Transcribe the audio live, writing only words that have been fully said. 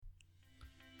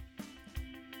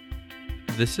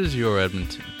This is Your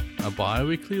Edmonton, a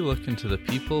bi-weekly look into the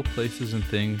people, places, and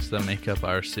things that make up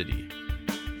our city.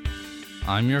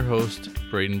 I'm your host,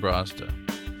 Braden Brosda.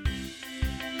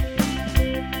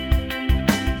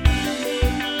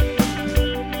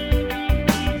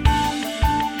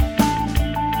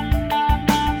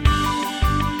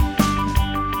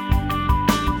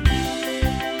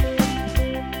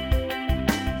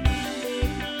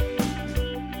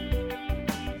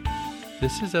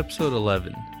 This is episode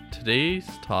 11. Today's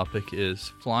topic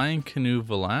is Flying Canoe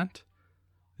Volant,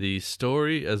 the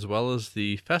story as well as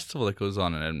the festival that goes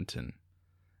on in Edmonton,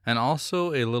 and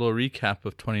also a little recap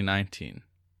of 2019.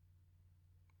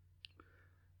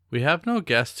 We have no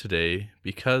guest today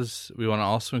because we want to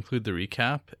also include the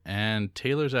recap, and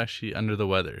Taylor's actually under the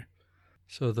weather.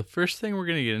 So the first thing we're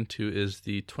going to get into is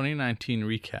the 2019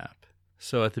 recap.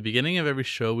 So at the beginning of every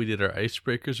show, we did our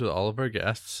icebreakers with all of our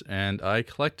guests, and I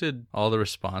collected all the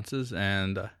responses,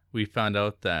 and we found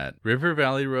out that River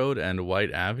Valley Road and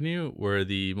White Avenue were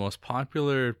the most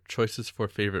popular choices for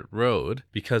favorite road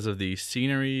because of the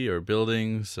scenery or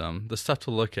buildings, the stuff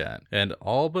to look at. And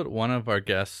all but one of our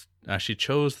guests actually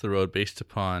chose the road based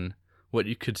upon what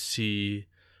you could see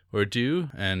or do,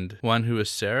 and one who was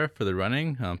Sarah for the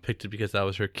running picked it because that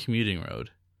was her commuting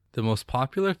road. The most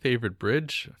popular favorite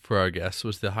bridge for our guests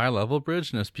was the High Level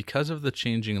Bridge, and it's because of the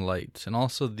changing lights and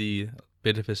also the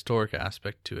bit of historic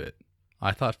aspect to it.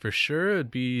 I thought for sure it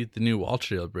would be the new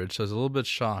Walterdale Bridge, so I was a little bit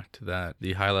shocked that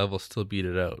the High Level still beat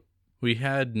it out. We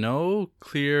had no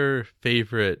clear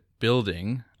favorite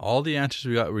building. All the answers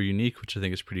we got were unique, which I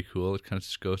think is pretty cool. It kind of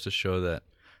just goes to show that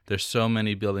there's so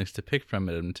many buildings to pick from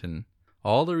at Edmonton.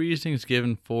 All the reasonings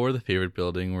given for the favorite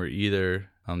building were either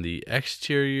on the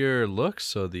exterior looks,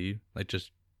 so the just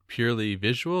purely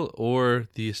visual, or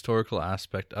the historical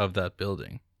aspect of that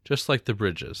building, just like the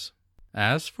bridges.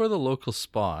 As for the local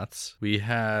spots, we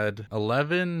had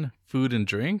 11 food and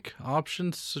drink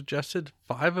options suggested,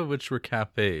 5 of which were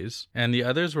cafes, and the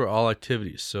others were all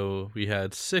activities. So we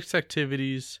had 6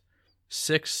 activities,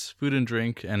 6 food and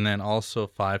drink, and then also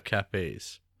 5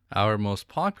 cafes. Our most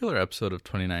popular episode of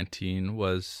 2019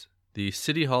 was the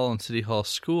City Hall and City Hall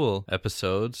School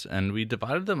episodes, and we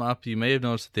divided them up. You may have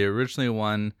noticed that they originally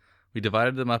we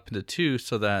divided them up into 2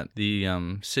 so that the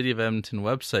City of Edmonton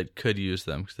website could use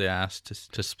them because they asked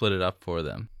to split it up for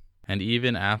them. And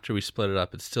even after we split it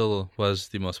up, it still was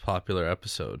the most popular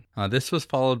episode. This was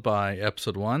followed by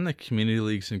episode 1, the Community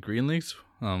Leagues and Green Leagues,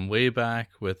 way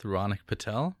back with Ronak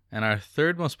Patel. And our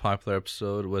third most popular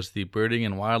episode was the Birding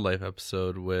and Wildlife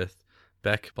episode with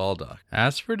Beck Baldock.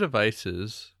 As for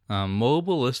devices,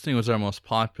 mobile listening was our most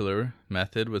popular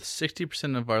method, with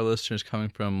 60% of our listeners coming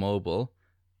from mobile,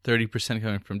 30%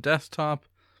 coming from desktop,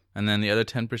 and then the other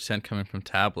 10% coming from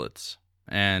tablets.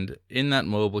 And in that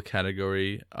mobile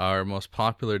category, our most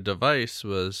popular device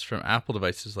was from Apple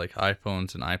devices like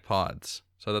iPhones and iPods.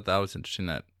 So I thought that was interesting,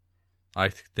 that I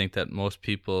think that most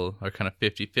people are kind of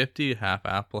 50-50, half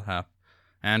Apple, half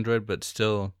Android, but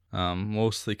still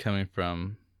mostly coming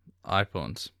from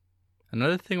iPhones.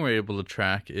 Another thing we're able to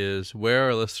track is where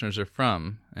our listeners are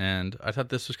from, and I thought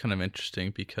this was kind of interesting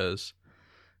because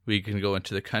we can go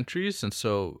into the countries, and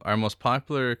so our most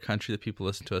popular country that people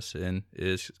listen to us in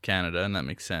is Canada, and that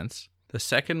makes sense. The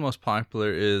second most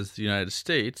popular is the United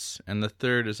States, and the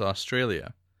third is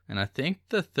Australia. And I think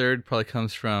the third probably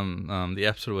comes from the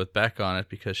episode with Beck on it,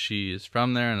 because she is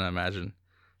from there, and I imagine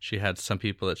she had some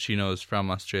people that she knows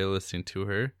from Australia listening to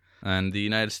her. And the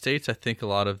United States, I think a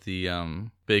lot of the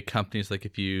big companies, like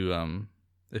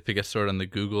if it gets stored on the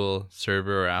Google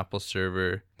server or Apple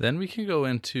server, then we can go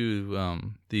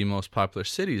into the most popular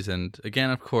cities. And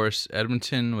again, of course,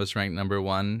 Edmonton was ranked number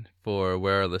 1 for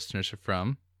where our listeners are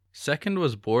from. Second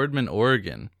was Boardman,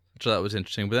 Oregon, which I thought was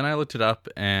interesting. But then I looked it up,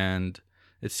 and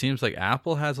it seems like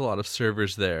Apple has a lot of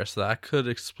servers there. So that could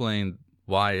explain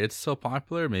why it's so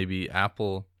popular. Maybe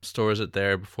Apple stores it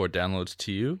there before it downloads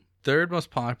to you. Third most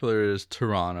popular is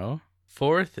Toronto.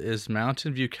 Fourth is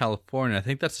Mountain View, California. I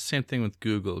think that's the same thing with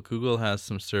Google. Google has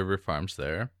some server farms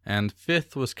there. And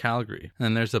fifth was Calgary.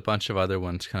 And there's a bunch of other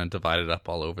ones kind of divided up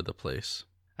all over the place.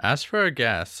 As for our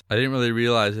guests, I didn't really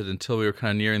realize it until we were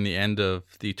kind of nearing the end of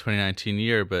the 2019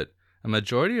 year, but a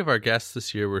majority of our guests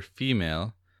this year were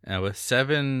female, with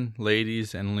 7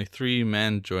 ladies and only 3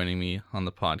 men joining me on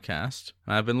the podcast.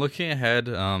 And I've been looking ahead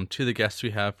to the guests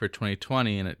we have for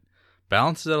 2020, and it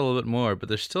balances out a little bit more, but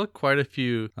there's still quite a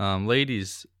few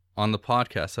ladies on the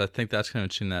podcast. So I think that's kind of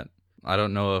interesting, that I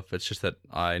don't know if it's just that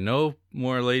I know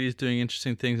more ladies doing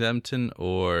interesting things in Edmonton,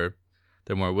 or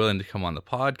they're more willing to come on the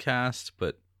podcast,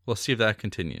 but we'll see if that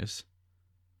continues.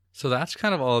 So that's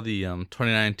kind of all the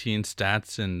 2019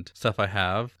 stats and stuff I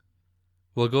have.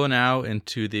 We'll go now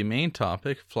into the main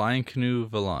topic, Flying Canoe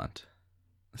Volant.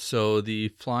 So the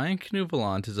Flying Canoe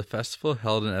Volant is a festival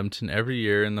held in Edmonton every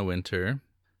year in the winter,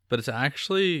 but it's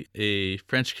actually a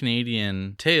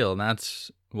French-Canadian tale, and that's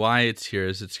why it's here.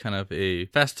 Is it's kind of a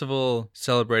festival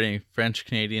celebrating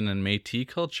French-Canadian and Métis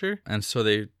culture, and so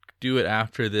they do it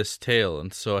after this tale.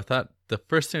 And so I thought the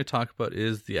first thing to talk about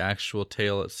is the actual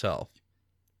tale itself.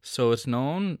 So it's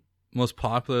known most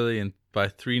popularly by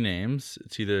three names.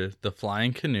 It's either the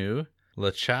Flying Canoe,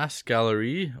 La Chasse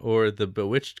Galerie, or the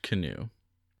Bewitched Canoe.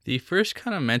 The first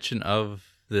kind of mention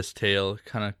of this tale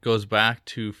kind of goes back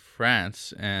to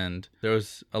France, and there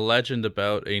was a legend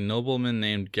about a nobleman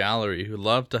named Gallery who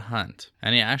loved to hunt,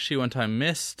 and he actually one time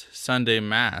missed Sunday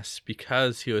Mass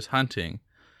because he was hunting,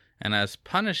 and as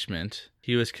punishment,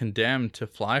 he was condemned to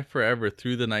fly forever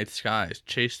through the night skies,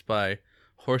 chased by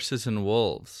horses and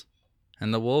wolves.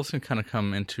 And the wolves can kind of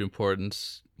come into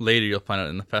importance later, you'll find out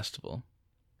in the festival.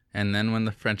 And then when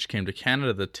the French came to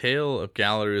Canada, the tale of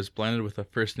Gallery is blended with a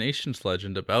First Nations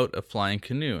legend about a flying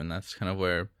canoe, and that's kind of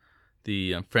where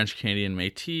the French-Canadian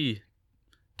Métis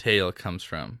tale comes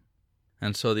from.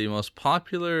 And so the most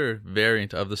popular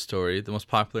variant of the story, the most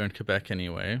popular in Quebec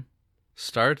anyway,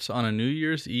 starts on a New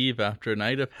Year's Eve after a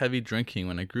night of heavy drinking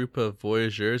when a group of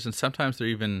voyageurs, and sometimes they're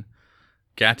even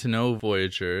Gatineau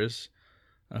voyageurs,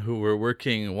 who were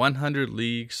working 100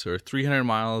 leagues or 300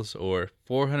 miles or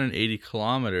 480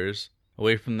 kilometers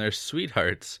away from their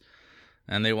sweethearts,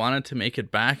 and they wanted to make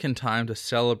it back in time to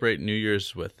celebrate New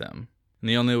Year's with them. And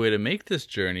the only way to make this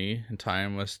journey in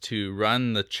time was to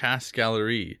run the Chasse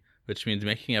Galerie, which means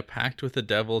making a pact with the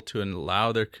devil to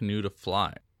allow their canoe to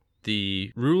fly.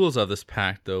 The rules of this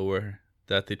pact, though, were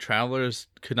that the travelers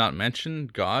could not mention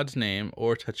God's name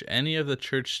or touch any of the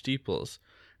church steeples,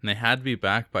 and they had to be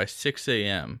back by 6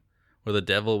 a.m., or the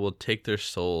devil would take their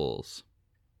souls.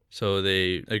 So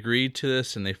they agreed to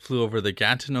this, and they flew over the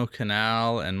Gatineau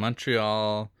Canal and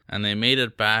Montreal, and they made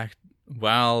it back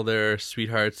while their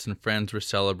sweethearts and friends were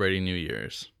celebrating New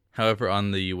Year's. However, on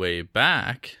the way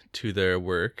back to their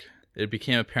work, it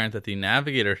became apparent that the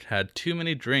navigator had too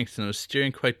many drinks and was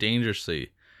steering quite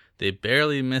dangerously. They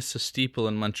barely missed a steeple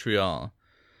in Montreal,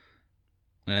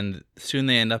 and soon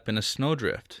they end up in a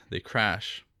snowdrift. They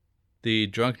crash. The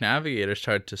drunk navigator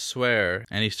started to swear,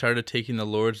 and he started taking the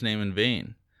Lord's name in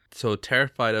vain. So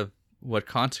terrified of what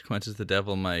consequences the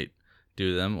devil might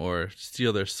do them or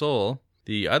steal their soul,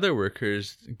 the other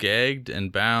workers gagged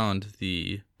and bound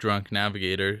the drunk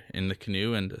navigator in the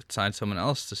canoe and assigned someone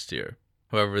else to steer.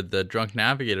 However, the drunk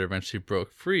navigator eventually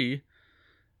broke free,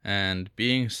 and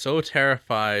being so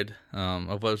terrified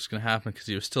of what was going to happen because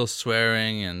he was still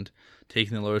swearing and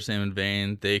taking the Lord's name in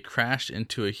vain, they crashed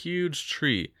into a huge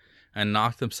tree and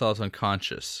knocked themselves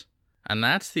unconscious. And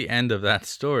that's the end of that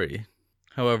story.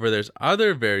 However, there's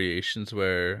other variations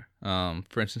where,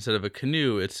 for instance, instead of a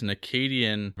canoe, it's an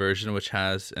Acadian version which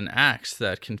has an axe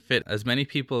that can fit as many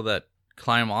people that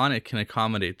climb on it can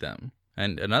accommodate them.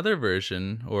 And another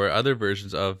version, or other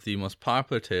versions of the most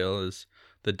popular tale, is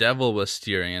the devil was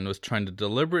steering and was trying to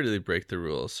deliberately break the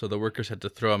rules, so the workers had to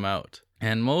throw him out.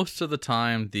 And most of the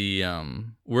time, the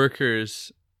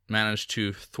workers manage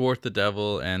to thwart the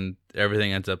devil and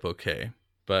everything ends up okay.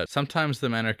 But sometimes the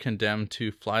men are condemned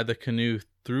to fly the canoe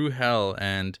through hell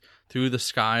and through the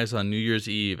skies on New Year's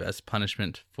Eve as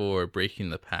punishment for breaking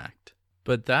the pact.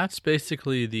 But that's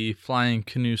basically the flying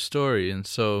canoe story. And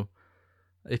so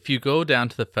if you go down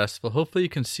to the festival, hopefully you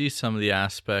can see some of the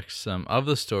aspects of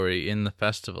the story in the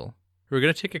festival. We're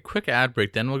going to take a quick ad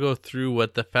break, then we'll go through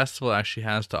what the festival actually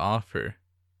has to offer.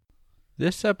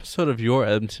 This episode of Your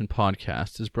Edmonton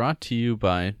Podcast is brought to you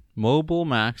by Mobile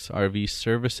Max RV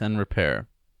Service and Repair,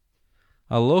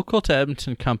 a local to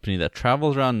Edmonton company that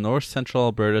travels around north central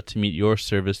Alberta to meet your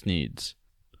service needs.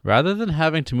 Rather than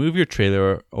having to move your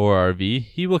trailer or RV,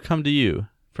 he will come to you,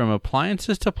 from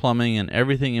appliances to plumbing and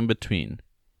everything in between.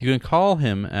 You can call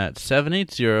him at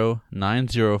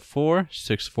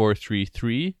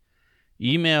 780-904-6433,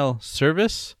 email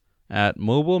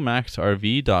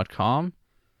service@mobilemaxrv.com,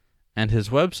 and his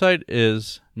website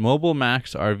is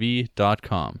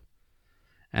mobilemaxrv.com.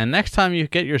 And next time you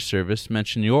get your service,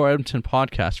 mention Your Edmonton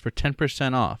Podcast for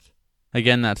 10% off.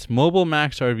 Again, that's Mobile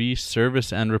Max RV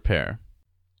Service and Repair.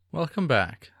 Welcome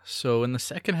back. So in the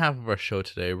second half of our show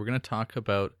today, we're going to talk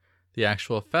about the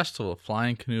actual festival,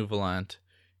 Flying Canoe Volant,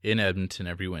 in Edmonton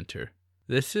every winter.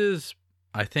 This is,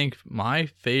 I think, my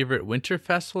favorite winter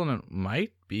festival, and it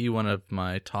might be one of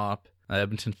my top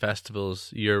Edmonton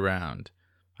festivals year-round.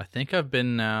 I think I've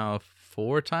been now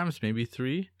 4 times, maybe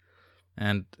 3.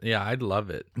 And yeah, I'd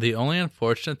love it. The only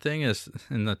unfortunate thing is,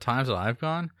 in the times that I've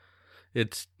gone,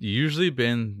 It's usually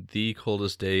been the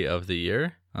coldest day of the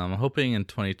year. I'm hoping in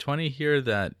 2020 here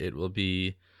that it will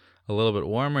be a little bit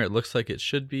warmer. It looks like it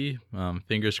should be.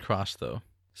 Fingers crossed, though.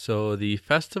 So the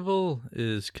festival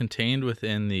is contained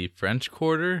within the French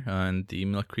Quarter and the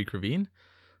Milk Creek Ravine.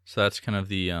 So that's kind of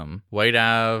the White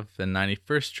Ave and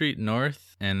 91st Street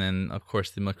North, and then, of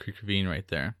course, the Milk Creek Ravine right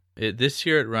there. This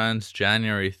year it runs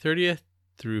January 30th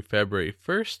through February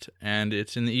 1st, and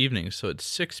it's in the evening. So it's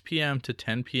 6 p.m. to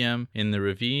 10 p.m. in the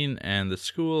Ravine and the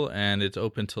school, and it's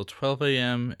open till 12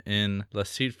 a.m. in La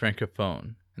Cite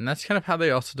Francophone. And that's kind of how they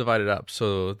also divide it up.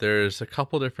 So there's a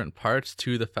couple different parts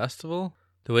to the festival.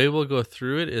 The way we'll go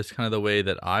through it is kind of the way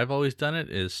that I've always done it,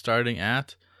 is starting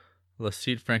at La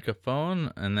Cite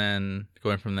Francophone and then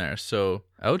going from there. So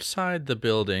outside the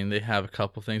building, they have a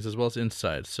couple things as well as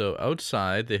inside. So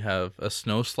outside, they have a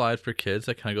snow slide for kids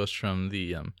that kind of goes from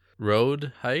the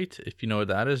road height, if you know what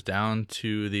that is, down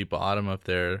to the bottom of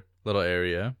their little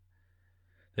area.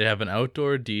 They have an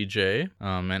outdoor DJ,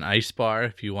 an ice bar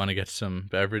if you want to get some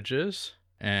beverages.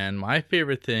 And my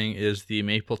favorite thing is the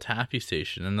Maple Taffy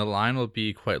Station. And the line will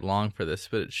be quite long for this,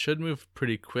 but it should move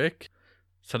pretty quick.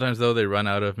 Sometimes, though, they run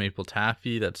out of maple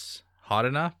taffy that's hot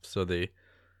enough, so they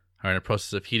are in a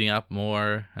process of heating up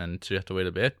more, and so you have to wait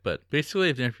a bit. But basically,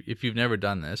 if you've never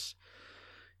done this,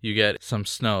 you get some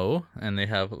snow, and they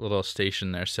have a little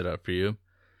station there set up for you,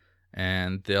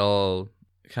 and they'll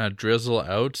kind of drizzle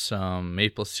out some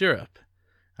maple syrup,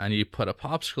 and you put a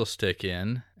popsicle stick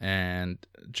in, and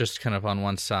just kind of on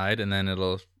one side, and then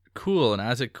it'll cool, and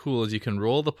as it cools, you can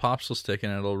roll the popsicle stick,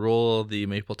 and it'll roll the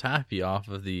maple taffy off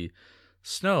of the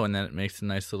snow, and then it makes a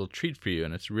nice little treat for you,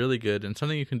 and it's really good, and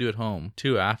something you can do at home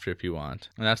too after if you want.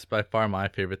 And that's by far my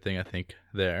favorite thing, I think,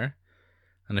 there.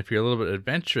 And if you're a little bit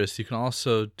adventurous, you can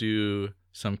also do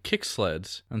some kick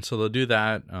sleds, and so they'll do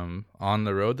that on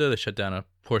the road there. They shut down a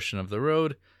portion of the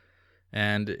road,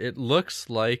 and it looks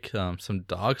like some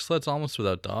dog sleds almost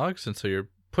without dogs, and so you're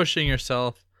pushing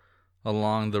yourself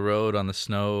along the road on the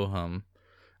snow.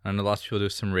 I know lots of people do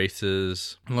some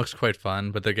races. It looks quite fun,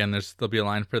 but again, there'll be a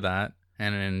line for that.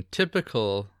 And in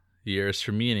typical years,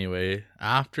 for me anyway,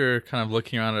 after kind of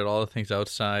looking around at all the things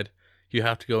outside, you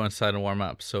have to go inside and warm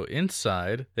up. So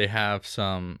inside, they have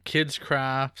some kids'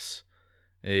 crafts,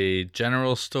 a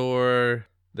general store,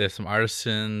 they have some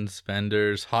artisans,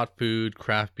 vendors, hot food,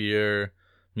 craft beer,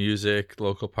 music,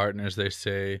 local partners, they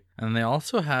say. And they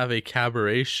also have a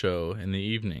cabaret show in the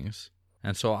evenings.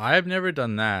 And so I've never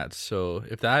done that. So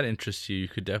if that interests you, you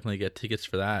could definitely get tickets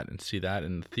for that and see that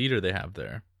in the theater they have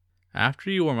there.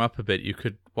 After you warm up a bit, you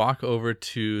could walk over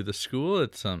to the school.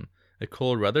 It's a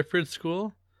Cole Rutherford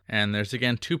school. And there's,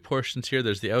 again, two portions here.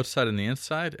 There's the outside and the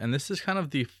inside. And this is kind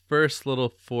of the first little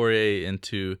foray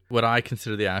into what I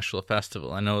consider the actual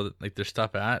festival. I know that, there's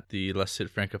stuff at the La Cite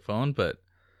Francophone, but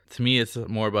to me, it's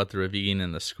more about the Ravine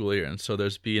and the school here. And so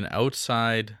there's an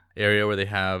outside area where they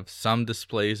have some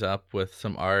displays up with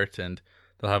some art, and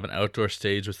they'll have an outdoor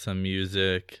stage with some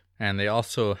music. And they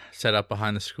also set up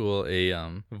behind the school a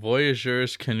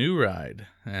Voyageurs canoe ride.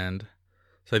 And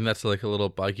so I think that's like a little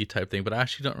buggy type thing, but I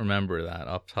actually don't remember that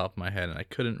off the top of my head, and I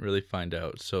couldn't really find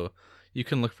out. So you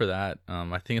can look for that.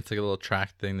 I think it's like a little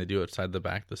track thing they do outside the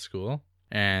back of the school.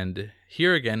 And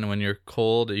here again, when you're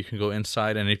cold, you can go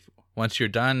inside, and once you're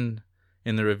done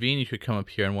in the Ravine, you could come up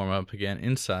here and warm up again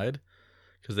inside,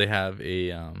 because they have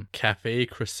a cafe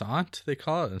croissant, they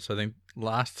call it. And so I think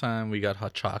last time we got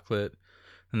hot chocolate.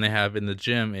 And they have in the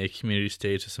gym a community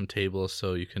stage with some tables,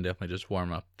 so you can definitely just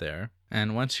warm up there.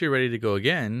 And once you're ready to go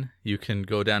again, you can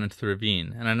go down into the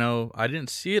Ravine. And I know I didn't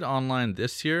see it online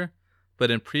this year,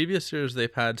 but in previous years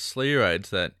they've had sleigh rides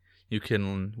that you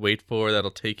can wait for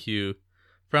that'll take you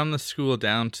from the school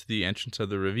down to the entrance of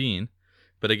the Ravine.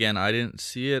 But again, I didn't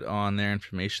see it on their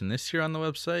information this year on the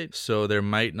website, so there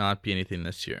might not be anything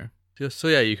this year. So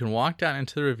yeah, you can walk down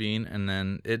into the Ravine, and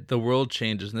then the world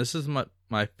changes. And this is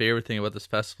my favorite thing about this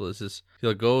festival is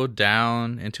you'll go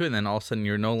down into it, and then all of a sudden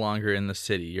you're no longer in the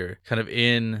city. You're kind of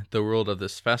in the world of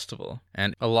this festival.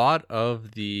 And a lot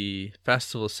of the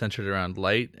festival is centered around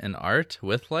light and art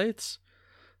with lights.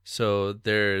 So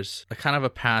there's a kind of a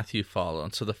path you follow.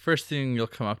 And so the first thing you'll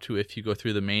come up to if you go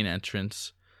through the main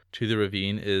entrance to the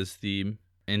Ravine is the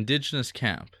Indigenous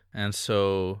camp. And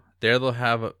so there they'll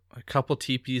have a couple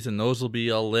teepees, and those will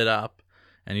be all lit up.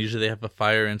 And usually they have a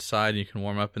fire inside, and you can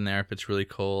warm up in there if it's really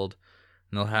cold.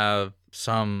 And they'll have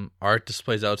some art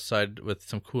displays outside with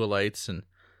some cool lights. And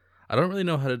I don't really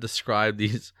know how to describe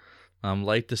these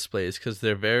light displays, because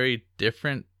they're very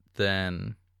different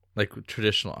than like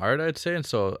traditional art, I'd say. And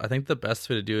so I think the best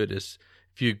way to do it is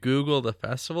if you Google the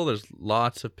festival, there's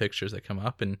lots of pictures that come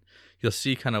up, and you'll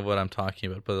see kind of what I'm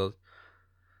talking about. But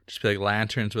just be like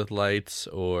lanterns with lights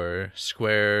or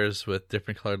squares with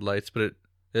different colored lights, but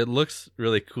it looks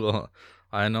really cool.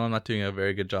 I know I'm not doing a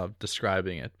very good job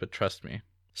describing it, but trust me.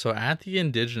 So at the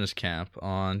Indigenous Camp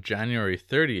on January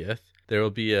 30th, there will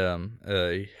be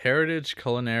a heritage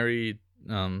culinary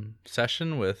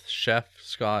session with Chef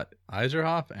Scott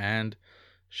Eiserhoff and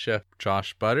Chef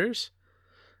Josh Butters.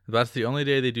 That's the only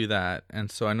day they do that.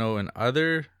 And so I know in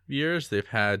other years they've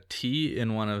had tea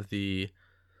in one of the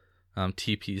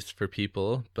teepees for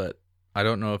people, but I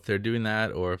don't know if they're doing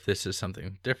that or if this is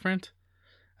something different.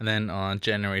 And then on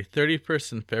January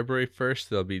 31st and February 1st,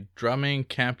 there'll be drumming,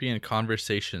 camping, and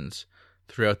conversations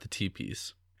throughout the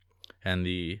teepees and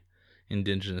the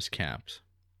Indigenous camps.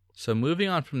 So moving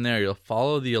on from there, you'll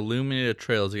follow the illuminated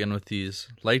trails again with these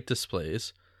light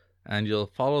displays, and you'll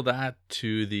follow that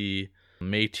to the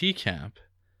Métis camp.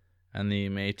 And the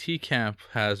Métis camp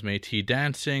has Métis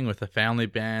dancing with a family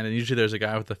band, and usually there's a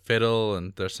guy with a fiddle,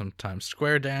 and there's sometimes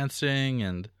square dancing,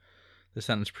 and this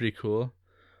sounds pretty cool.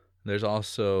 There's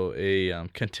also a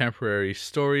contemporary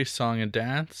story, song, and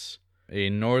dance, a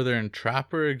Northern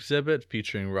Trapper exhibit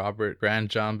featuring Robert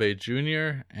Granjambe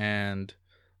Jr., and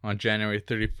on January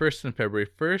 31st and February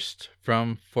 1st,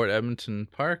 from Fort Edmonton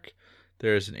Park,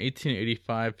 there's an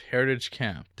 1885 Heritage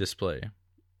Camp display.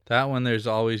 That one, there's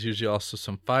always usually also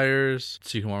some fires,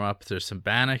 so you can warm up. There's some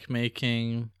bannock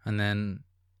making. And then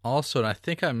also, and I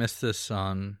think I missed this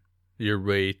on your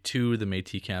way to the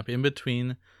Métis camp, in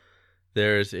between,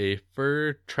 there's a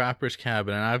fur trapper's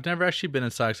cabin. And I've never actually been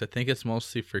inside because I think it's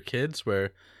mostly for kids,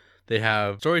 where they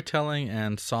have storytelling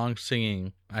and song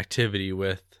singing activity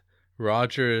with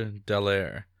Roger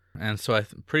Dallaire. And so I'm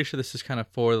pretty sure this is kind of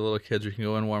for the little kids where you can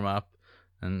go and warm up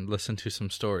and listen to some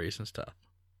stories and stuff.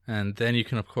 And then you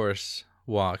can, of course,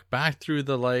 walk back through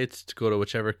the lights to go to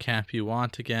whichever camp you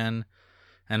want again.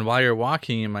 And while you're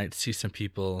walking, you might see some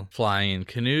people flying in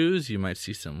canoes. You might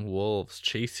see some wolves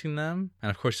chasing them. And,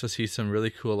 of course, you'll see some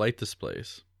really cool light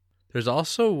displays. There's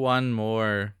also one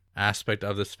more aspect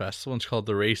of this festival. It's called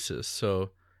the races.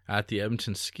 So at the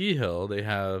Edmonton Ski Hill, they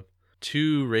have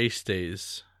 2 race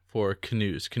days for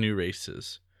canoe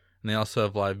races. And they also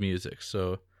have live music.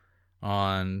 So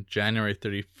on January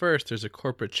 31st, there's a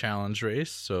corporate challenge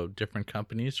race, so different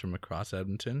companies from across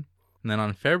Edmonton. And then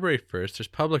on February 1st, there's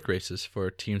public races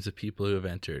for teams of people who have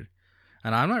entered.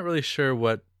 And I'm not really sure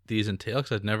what these entail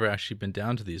because I've never actually been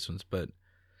down to these ones, but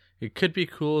it could be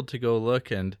cool to go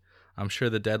look, and I'm sure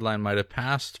the deadline might have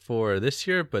passed for this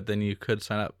year, but then you could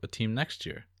sign up a team next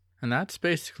year. And that's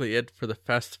basically it for the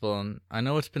festival. And I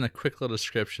know it's been a quick little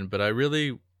description, but I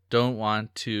really don't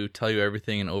want to tell you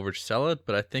everything and oversell it,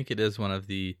 but I think it is one of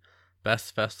the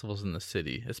best festivals in the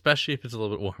city, especially if it's a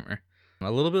little bit warmer.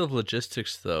 A little bit of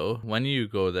logistics though. When you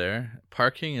go there,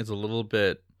 parking is a little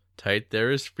bit tight.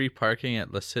 There is free parking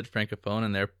at Le Cite Francophone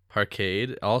and their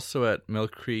parkade, also at Mill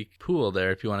Creek Pool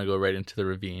there if you want to go right into the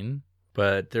ravine.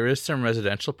 But there is some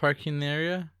residential parking in the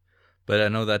area, but I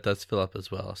know that does fill up as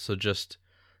well. So just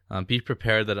be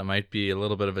prepared that it might be a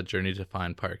little bit of a journey to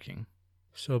find parking.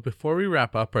 So before we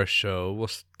wrap up our show, we'll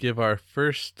give our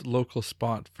first local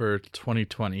spot for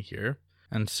 2020 here.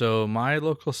 And so my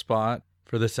local spot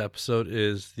for this episode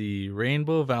is the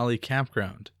Rainbow Valley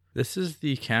Campground. This is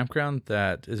the campground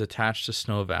that is attached to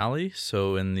Snow Valley.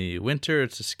 So in the winter,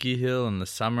 it's a ski hill. In the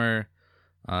summer,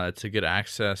 it's a good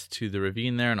access to the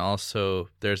ravine there. And also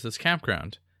there's this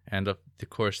campground. And of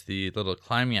course, the little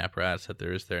climbing apparatus that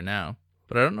there is there now.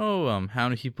 But I don't know how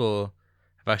many people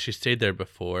I've actually stayed there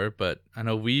before, but I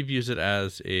know we've used it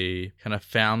as a kind of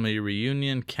family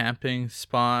reunion camping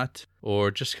spot, or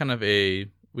just kind of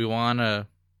we want to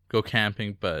go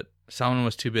camping, but someone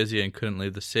was too busy and couldn't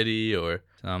leave the city, or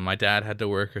my dad had to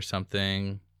work or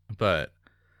something. But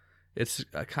it's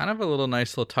kind of a little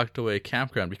nice little tucked away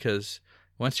campground, because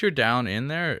once you're down in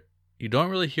there, you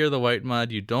don't really hear the white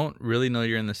mud. You don't really know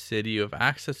you're in the city. You have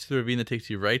access to the ravine that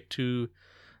takes you right to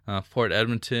Fort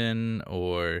Edmonton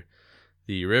or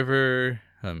the river.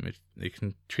 They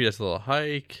can treat us a little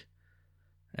hike,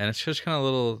 and it's just kind of a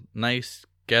little nice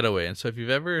getaway. And so if you've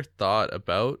ever thought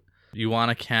about you want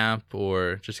to camp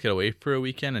or just get away for a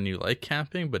weekend and you like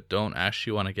camping but don't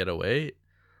actually want to get away,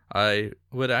 I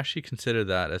would actually consider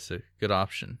that as a good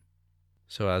option.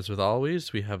 So as with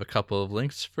always, we have a couple of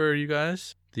links for you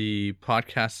guys. The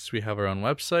podcasts, we have our own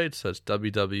website, so it's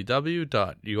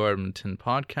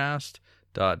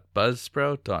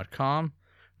www.youredmontonpodcast.buzzsprout.com.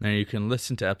 There you can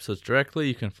listen to episodes directly.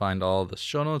 You can find all the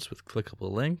show notes with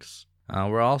clickable links.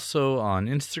 We're also on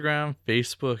Instagram,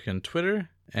 Facebook, and Twitter.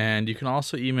 And you can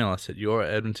also email us at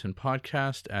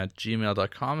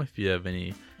youredmontonpodcast@gmail.com if you have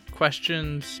any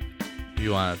questions,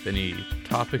 you want any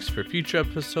topics for future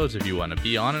episodes, if you want to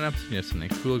be on an episode, you have something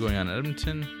cool going on in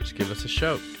Edmonton, just give us a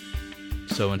shout.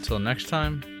 So until next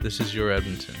time, this is your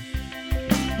Edmonton.